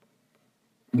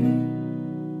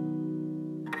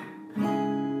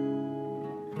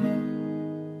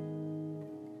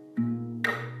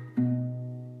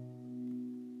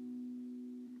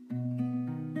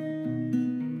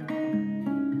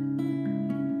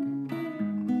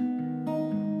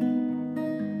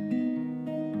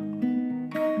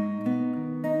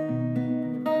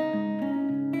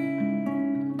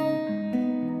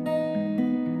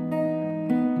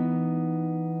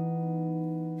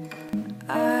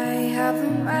have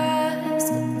a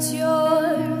mask that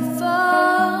you're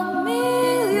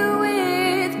familiar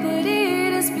with, but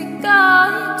it has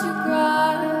begun to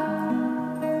crack.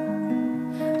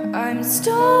 I'm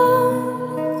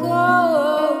stone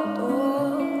cold.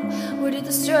 Oh, where did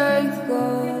the strength go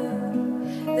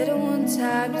that at one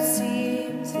time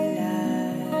seemed to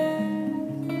last?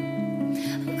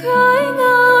 I'm crying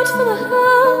out for the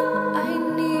help I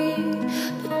need,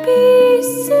 but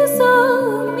pieces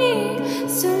of me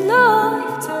still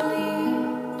love to bleed.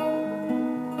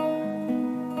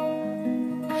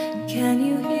 Can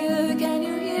you hear, can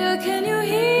you hear, can you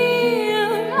hear?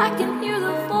 I can hear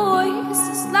the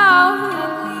voices loud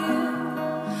and clear.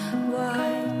 Why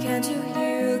can't you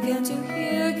hear, can't you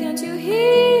hear, can't you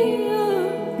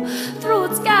hear?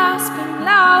 Throats gasping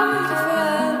loud for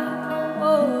help.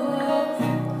 Oh,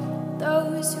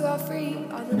 those who are free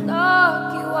are the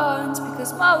lucky ones,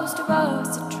 because most of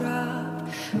us are trapped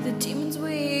with the demons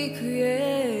we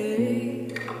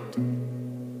create.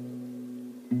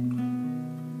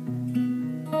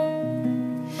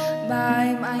 My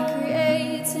mind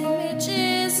creates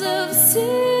images of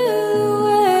silhouettes,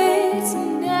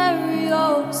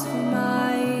 scenarios for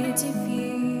my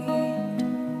defeat.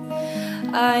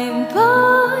 I'm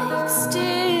boxed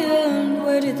in.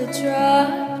 Where did the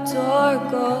trapdoor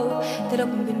go that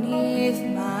opened beneath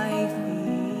my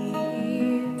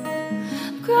feet?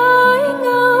 Crying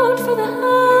out for the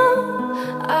help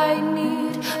I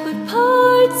need, but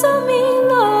parts of me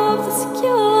love the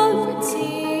security.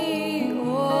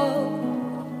 Oh,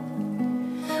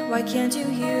 why can't you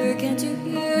hear, can't you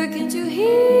hear, can't you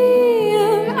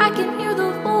hear? I can hear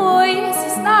the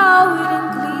voices loud and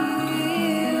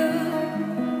clear.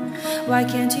 Why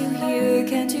can't you hear,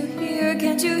 can't you hear,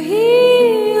 can't you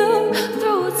hear?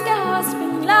 Throats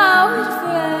gasping loud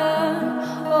for air.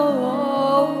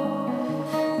 Oh,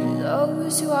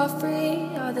 those who are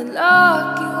free are the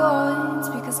lucky ones,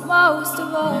 because most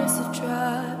of us are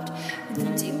trapped with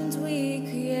the demons we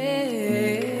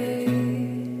create.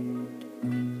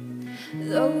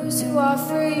 Those who are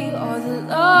free are the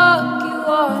lucky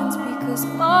ones, because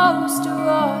most of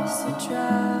us are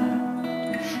trapped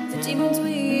with the demons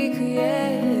we create.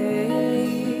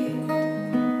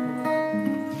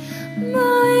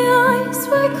 My eyes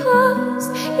were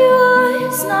closed,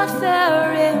 yours not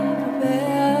fair and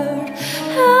prepared.